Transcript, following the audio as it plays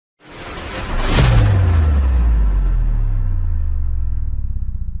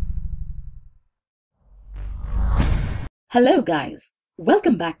Hello guys,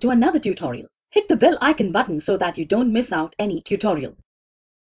 welcome back to another tutorial. Hit the bell icon button so that you don't miss out any tutorial.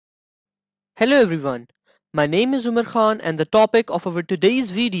 Hello everyone, my name is Umar Khan and the topic of our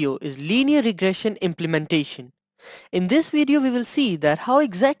today's video is linear regression implementation. In this video we will see that how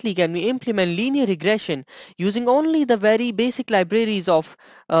exactly can we implement linear regression using only the very basic libraries of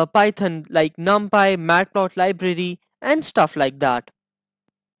Python like NumPy, Matplotlib library and stuff like that.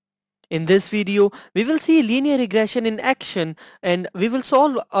 In this video, we will see linear regression in action and we will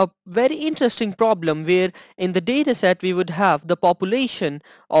solve a very interesting problem where in the dataset we would have the population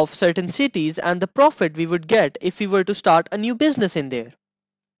of certain cities and the profit we would get if we were to start a new business in there.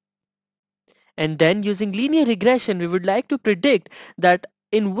 And then using linear regression, we would like to predict that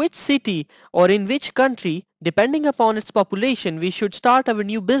in which city or in which country, depending upon its population, we should start our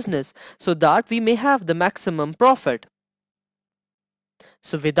new business so that we may have the maximum profit.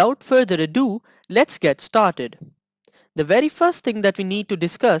 So without further ado, let's get started. The very first thing that we need to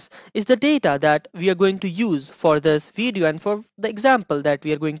discuss is the data that we are going to use for this video and for the example that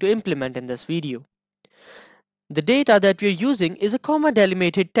we are going to implement in this video. The data that we are using is a comma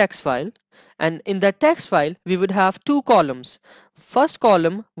delimited text file, and in that text file we would have two columns. First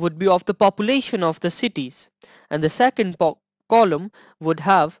column would be of the population of the cities and the second column would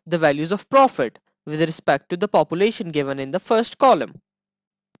have the values of profit with respect to the population given in the first column.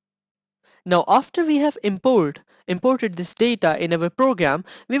 Now after we have imported this data in our program,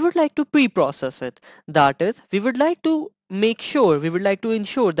 we would like to pre-process it. That is, we would like to ensure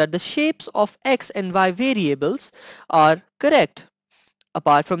that the shapes of x and y variables are correct.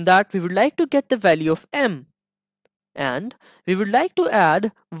 Apart from that, we would like to get the value of m. And we would like to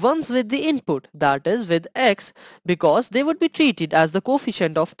add ones with the input, that is with x, because they would be treated as the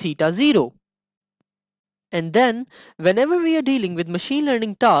coefficient of theta 0. And then, whenever we are dealing with machine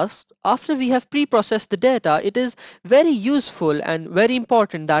learning tasks, after we have pre-processed the data, it is very useful and very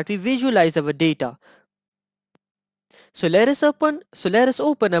important that we visualize our data. So let us open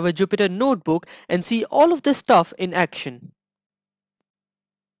our Jupyter notebook and see all of this stuff in action.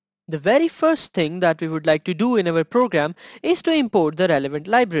 The very first thing that we would like to do in our program is to import the relevant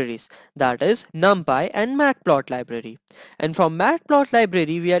libraries, that is NumPy and Matplotlib library. And from Matplotlib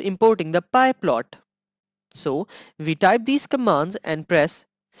library, we are importing the pyplot. So we type these commands and press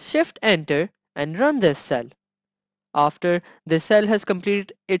Shift Enter and run this cell. After this cell has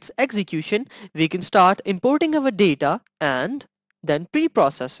completed its execution, we can start importing our data and then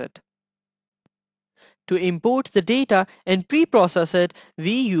pre-process it. To import the data and pre-process it,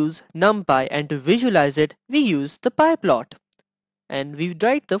 we use NumPy, and to visualize it, we use the pyplot. And we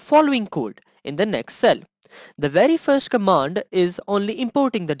write the following code in the next cell. The very first command is only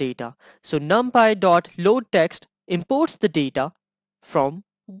importing the data. So numpy.loadText imports the data from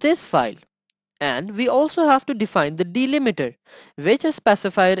this file. And we also have to define the delimiter, which is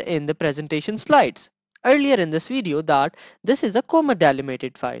specified in the presentation slides earlier in this video that this is a comma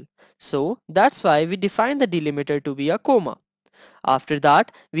delimited file. So that's why we define the delimiter to be a comma. After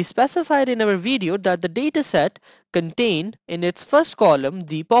that, we specified in our video that the dataset contain in its first column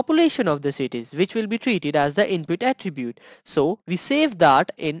the population of the cities, which will be treated as the input attribute. So we save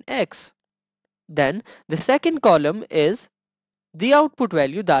that in X. Then the second column is the output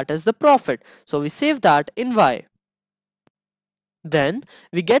value, that is the profit. So we save that in Y. Then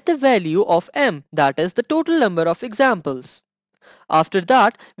we get the value of M, that is the total number of examples. After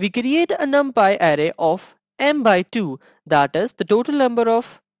that, we create a NumPy array of m by 2, that is the total number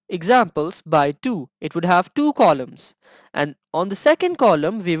of examples by 2. It would have two columns, and on the second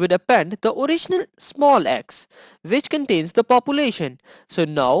column we would append the original small x, which contains the population. So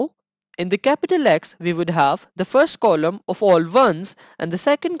now in the capital X we would have the first column of all ones and the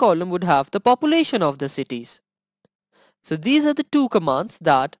second column would have the population of the cities. So these are the two commands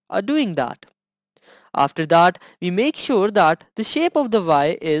that are doing that. After that, we make sure that the shape of the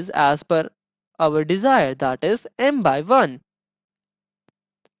y is as per our desire, that is m by 1.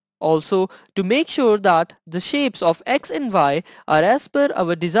 Also, to make sure that the shapes of x and y are as per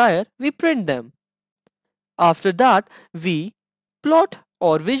our desire, we print them. After that, we plot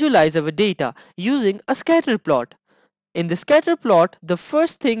or visualize our data using a scatter plot. In the scatter plot, the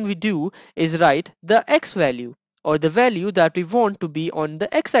first thing we do is write the x value, or the value that we want to be on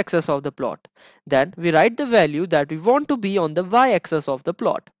the x-axis of the plot. Then we write the value that we want to be on the y-axis of the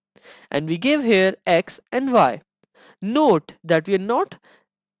plot. And we give here x and y. Note that we are not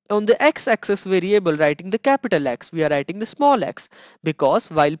on the x-axis variable writing the capital X, we are writing the small x,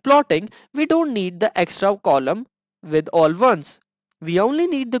 because while plotting we don't need the extra column with all ones. We only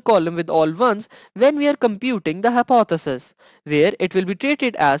need the column with all ones when we are computing the hypothesis, where it will be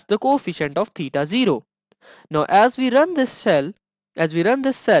treated as the coefficient of theta 0. Now as we run this cell,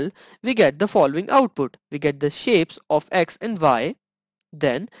 we get the following output. We get the shapes of x and y,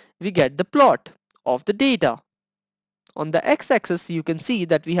 then we get the plot of the data. On the x-axis you can see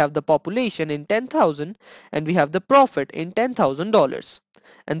that we have the population in 10,000 and we have the profit in $10,000.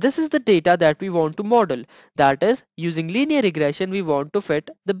 And this is the data that we want to model. That is, using linear regression we want to fit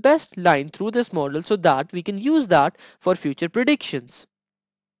the best line through this model so that we can use that for future predictions.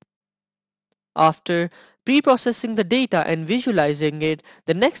 After pre-processing the data and visualizing it,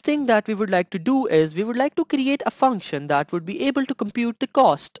 the next thing that we would like to do is we would like to create a function that would be able to compute the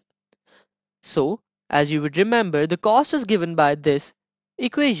cost. So, as you would remember, the cost is given by this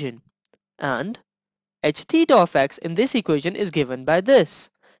equation, and h theta of x in this equation is given by this,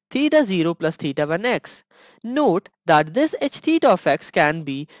 theta 0 plus theta 1x. Note that this h theta of x can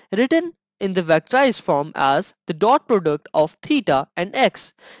be written in the vectorized form as the dot product of theta and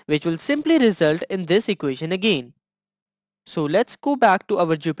x, which will simply result in this equation again. So let's go back to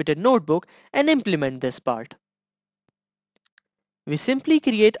our Jupyter notebook and implement this part. We simply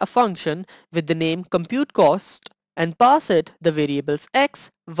create a function with the name compute cost and pass it the variables x,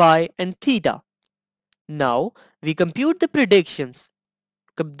 y and theta. Now we compute the predictions.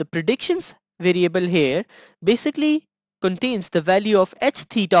 The predictions variable here basically contains the value of h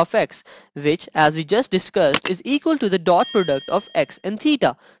theta of x, which as we just discussed is equal to the dot product of x and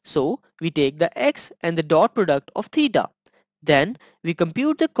theta. So we take the x and the dot product of theta. Then we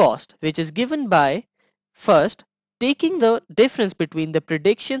compute the cost, which is given by first taking the difference between the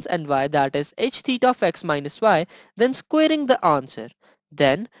predictions and y, that is h theta of x minus y, then squaring the answer.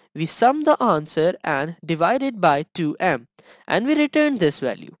 Then we sum the answer and divide it by 2m and we return this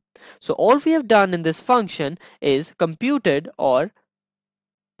value. So all we have done in this function is computed or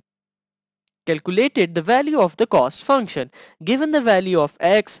calculated the value of the cost function given the value of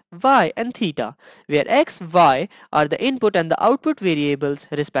x, y and theta, where x, y are the input and the output variables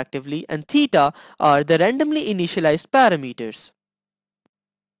respectively and theta are the randomly initialized parameters.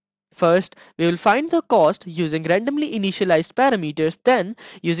 First, we will find the cost using randomly initialized parameters, then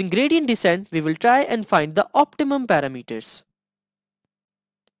using gradient descent we will try and find the optimum parameters.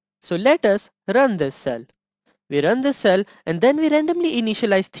 So let us run this cell. We run this cell and then we randomly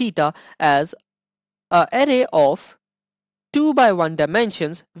initialize theta as an array of 2 by 1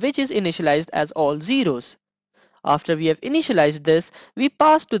 dimensions, which is initialized as all zeros. After we have initialized this, we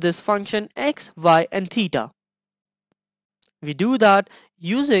pass to this function x, y and theta. We do that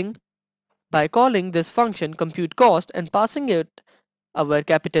by calling this function compute cost and passing it our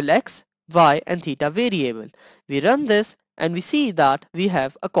capital X, Y and theta variable. We run this and we see that we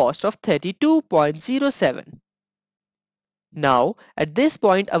have a cost of 32.07. Now at this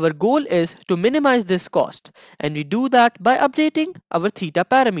point our goal is to minimize this cost, and we do that by updating our theta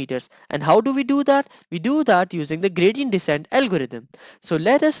parameters. And how do we do that? We do that using the gradient descent algorithm. So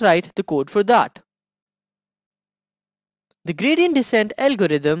let us write the code for that. The gradient descent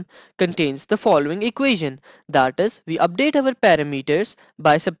algorithm contains the following equation, that is, we update our parameters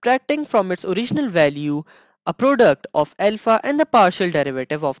by subtracting from its original value a product of alpha and the partial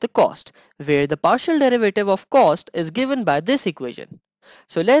derivative of the cost, where the partial derivative of cost is given by this equation.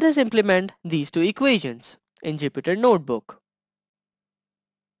 So let us implement these two equations in Jupyter Notebook.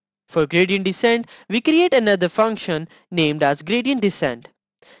 For gradient descent, we create another function named as gradient descent.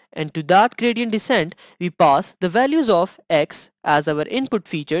 And to that gradient descent, we pass the values of x as our input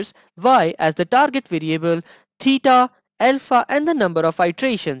features, y as the target variable, theta, alpha and the number of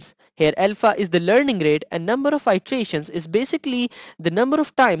iterations. Here alpha is the learning rate and number of iterations is basically the number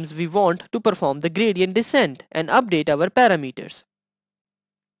of times we want to perform the gradient descent and update our parameters.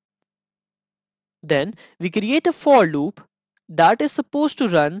 Then we create a for loop that is supposed to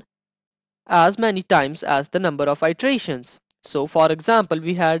run as many times as the number of iterations. So for example,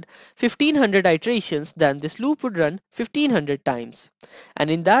 we had 1500 iterations, then this loop would run 1500 times. And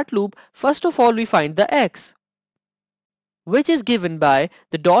in that loop, first of all we find the x, which is given by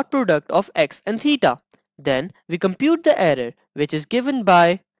the dot product of x and theta. Then we compute the error, which is given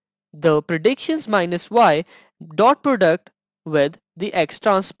by the predictions minus y dot product with the x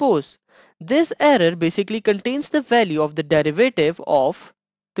transpose. This error basically contains the value of the derivative of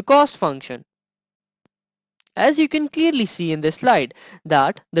the cost function. As you can clearly see in this slide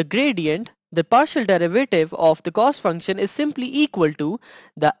that the gradient, the partial derivative of the cost function is simply equal to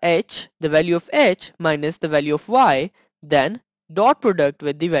the value of h minus the value of y, then dot product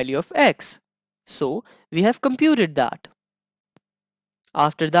with the value of x. So we have computed that.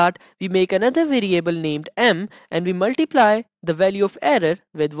 After that, we make another variable named m and we multiply the value of error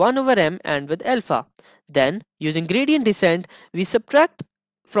with 1 over m and with alpha. Then using gradient descent, we subtract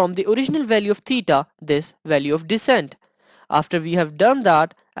from the original value of theta this value of descent. After we have done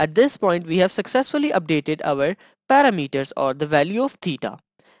that, at this point we have successfully updated our parameters or the value of theta.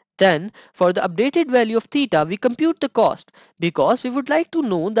 Then, for the updated value of theta, we compute the cost because we would like to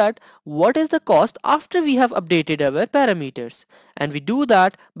know that what is the cost after we have updated our parameters. And we do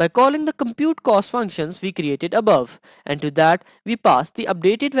that by calling the compute cost functions we created above. And to that, we pass the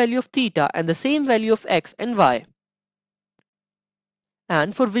updated value of theta and the same value of x and y.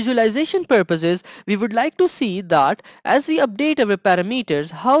 And for visualization purposes, we would like to see that as we update our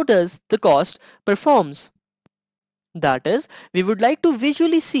parameters, how does the cost performs. That is, we would like to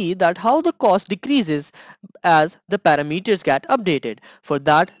visually see that how the cost decreases as the parameters get updated. For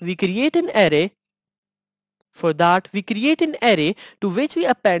that, we create an array. To which we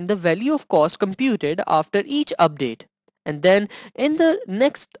append the value of cost computed after each update. And then in the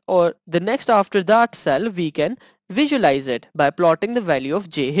next after that cell, we can visualize it by plotting the value of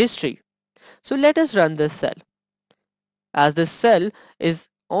J history. So let us run this cell. As this cell is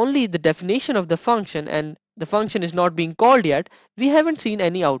only the definition of the function and the function is not being called yet, we haven't seen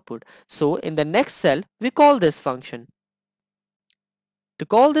any output. So in the next cell, we call this function. To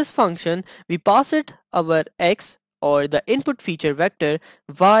call this function, we pass it our x or the input feature vector,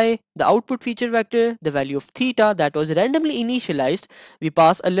 y, the output feature vector, the value of theta that was randomly initialized. We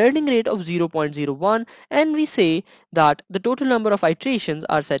pass a learning rate of 0.01 and we say that the total number of iterations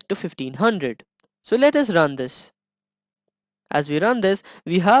are set to 1500. So let us run this. As we run this,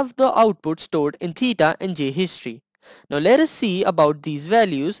 we have the output stored in theta and j history. Now let us see about these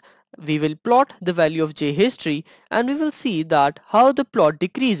values. We will plot the value of j history and we will see that how the plot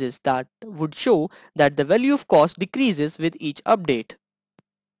decreases. That would show that the value of cost decreases with each update.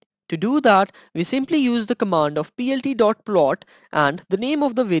 To do that, we simply use the command of plt.plot and the name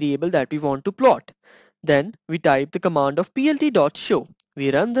of the variable that we want to plot. Then we type the command of plt.show. We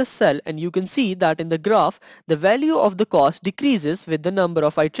run this cell and you can see that in the graph, the value of the cost decreases with the number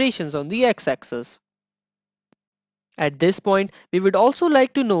of iterations on the x-axis. At this point, we would also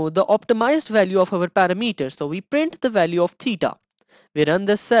like to know the optimized value of our parameters, so we print the value of theta. We run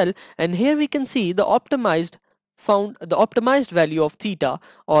this cell and here we can see the optimized value of theta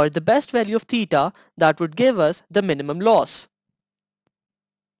or the best value of theta that would give us the minimum loss.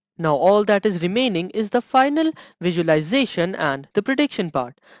 Now all that is remaining is the final visualization and the prediction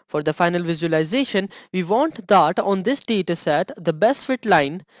part. For the final visualization, we want that on this dataset the best fit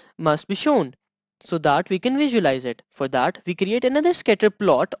line must be shown so that we can visualize it. For that, we create another scatter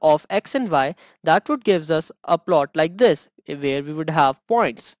plot of x and y that would gives us a plot like this where we would have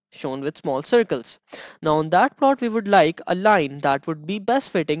points shown with small circles. Now on that plot we would like a line that would be best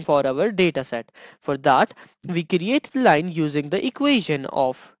fitting for our dataset. For that, we create the line using the equation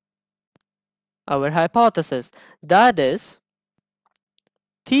of our hypothesis, that is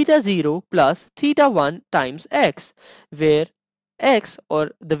theta 0 plus theta 1 times x, where x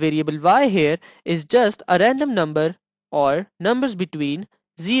or the variable y here is just a random number or numbers between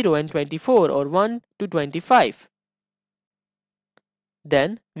 0 and 24 or 1 to 25.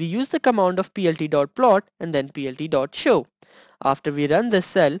 Then we use the command of plt.plot and then plt.show. After we run this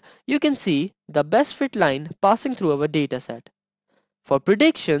cell, you can see the best fit line passing through our dataset. For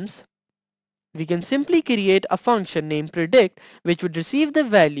predictions, we can simply create a function named predict which would receive the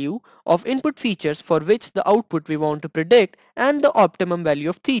value of input features for which the output we want to predict and the optimum value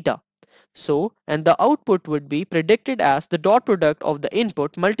of theta. So, and the output would be predicted as the dot product of the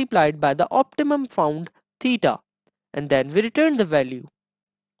input multiplied by the optimum found theta, and then we return the value.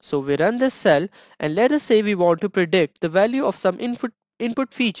 So we run this cell and let us say we want to predict the value of some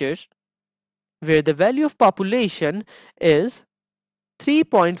input features where the value of population is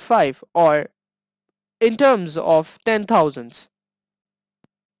 3.5 or in terms of 10,000s.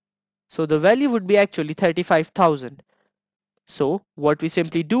 So the value would be actually 35,000. So what we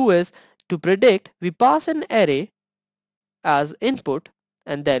simply do is to predict, we pass an array as input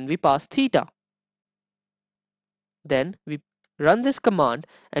and then we pass theta. Then we run this command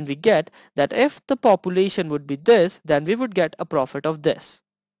and we get that if the population would be this, then we would get a profit of this.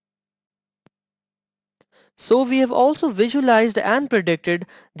 So we have also visualized and predicted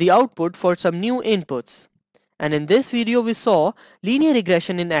the output for some new inputs. And in this video we saw linear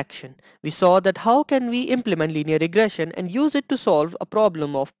regression in action. We saw that how can we implement linear regression and use it to solve a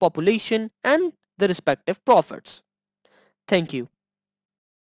problem of population and the respective profits. Thank you.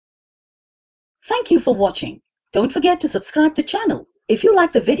 Thank you for watching. Don't forget to subscribe to the channel. If you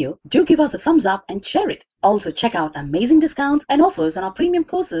like the video, do give us a thumbs up and share it. Also check out amazing discounts and offers on our premium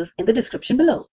courses in the description below.